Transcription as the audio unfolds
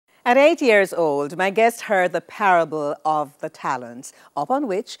At 8 years old, my guest heard the parable of the talents, upon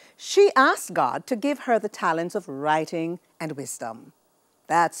which she asked God to give her the talents of writing and wisdom.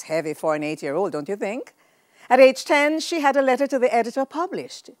 That's heavy for an 8-year-old, don't you think? At age 10, she had a letter to the editor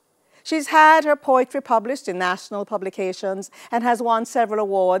published. She's had her poetry published in national publications and has won several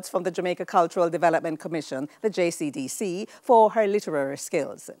awards from the Jamaica Cultural Development Commission, the JCDC, for her literary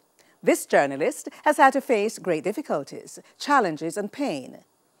skills. This journalist has had to face great difficulties, challenges, and pain.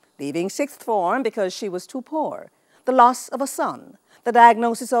 Leaving sixth form because she was too poor, the loss of a son, the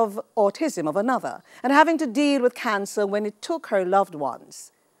diagnosis of autism of another, and having to deal with cancer when it took her loved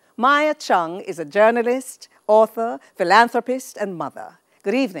ones. Maia Chung is a journalist, author, philanthropist, and mother.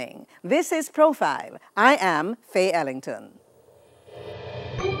 Good evening. This is Profile. I am Faye Ellington.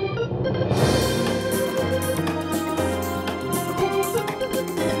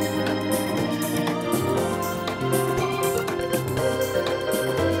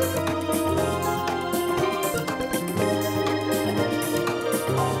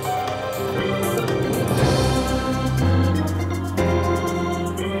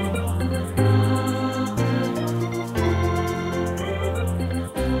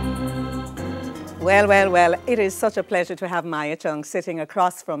 Well, it is such a pleasure to have Maia Chung sitting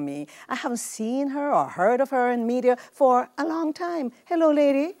across from me. I haven't seen her or heard of her in media for a long time. Hello,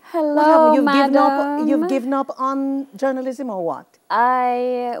 lady. Hello, You've given up on journalism or what?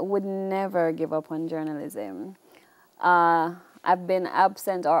 I would never give up on journalism. I've been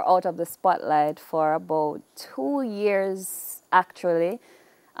absent or out of the spotlight for about 2 years, actually.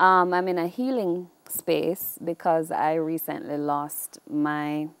 I'm in a healing space because I recently lost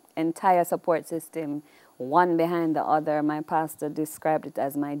my entire support system, one behind the other. My pastor described it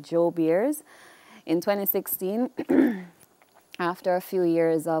as my Job years. In 2016, after a few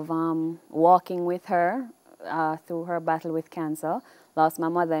years of walking with her through her battle with cancer, lost my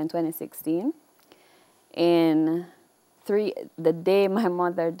mother in 2016. The day my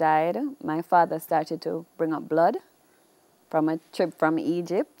mother died, my father started to bring up blood from a trip from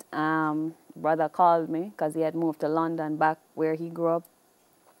Egypt. Brother called me because he had moved to London, back where he grew up.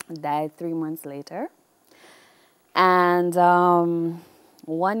 Died 3 months later. And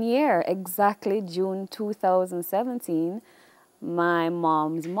 1 year, exactly June 2017, my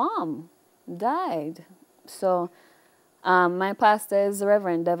mom's mom died. So my pastor is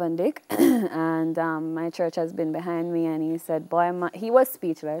Reverend Devon Dick, and my church has been behind me, and he said, boy, he was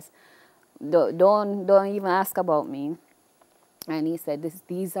speechless. Don't even ask about me. And he said,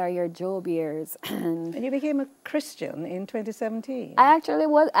 these are your Job years. And you became a Christian in 2017. I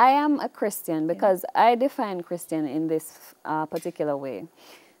am a Christian because I define Christian in this particular way.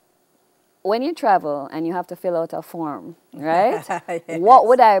 When you travel and you have to fill out a form, right? Yes. What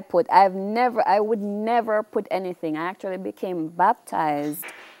would I put? I would never put anything. I actually became baptized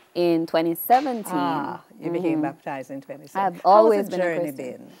in 2017. You became baptized in 2017. I've always been a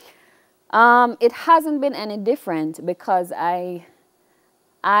Christian. It hasn't been any different because I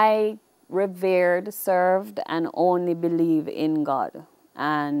revered, served, and only believe in God.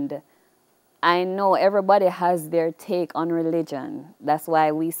 And I know everybody has their take on religion. That's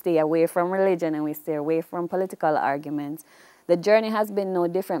why we stay away from religion and we stay away from political arguments. The journey has been no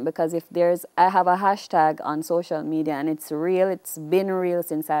different because I have a hashtag on social media and it's real. It's been real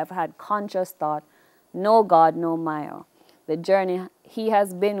since I've had conscious thought. No God, no Maya. The journey, he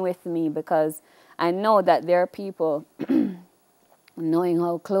has been with me because I know that there are people, knowing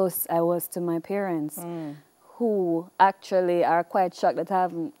how close I was to my parents, who actually are quite shocked that I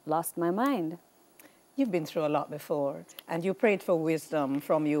haven't lost my mind. You've been through a lot before, and you prayed for wisdom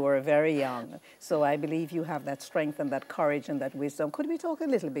from you were very young. So I believe you have that strength and that courage and that wisdom. Could we talk a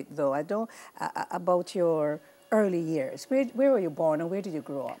little bit, though, about your early years? Where were you born and where did you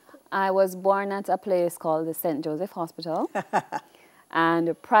grow up? I was born at a place called the St. Joseph Hospital.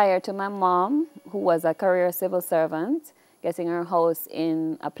 And prior to my mom, who was a career civil servant, getting her house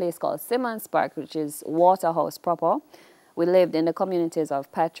in a place called Simmons Park, which is Waterhouse proper, we lived in the communities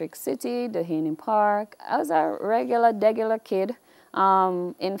of Patrick City, Doheny Park. I was a regular kid.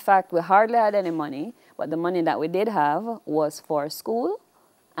 In fact, we hardly had any money, but the money that we did have was for school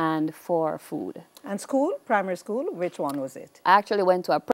and for food. And school, primary school, which one was it? I actually went to a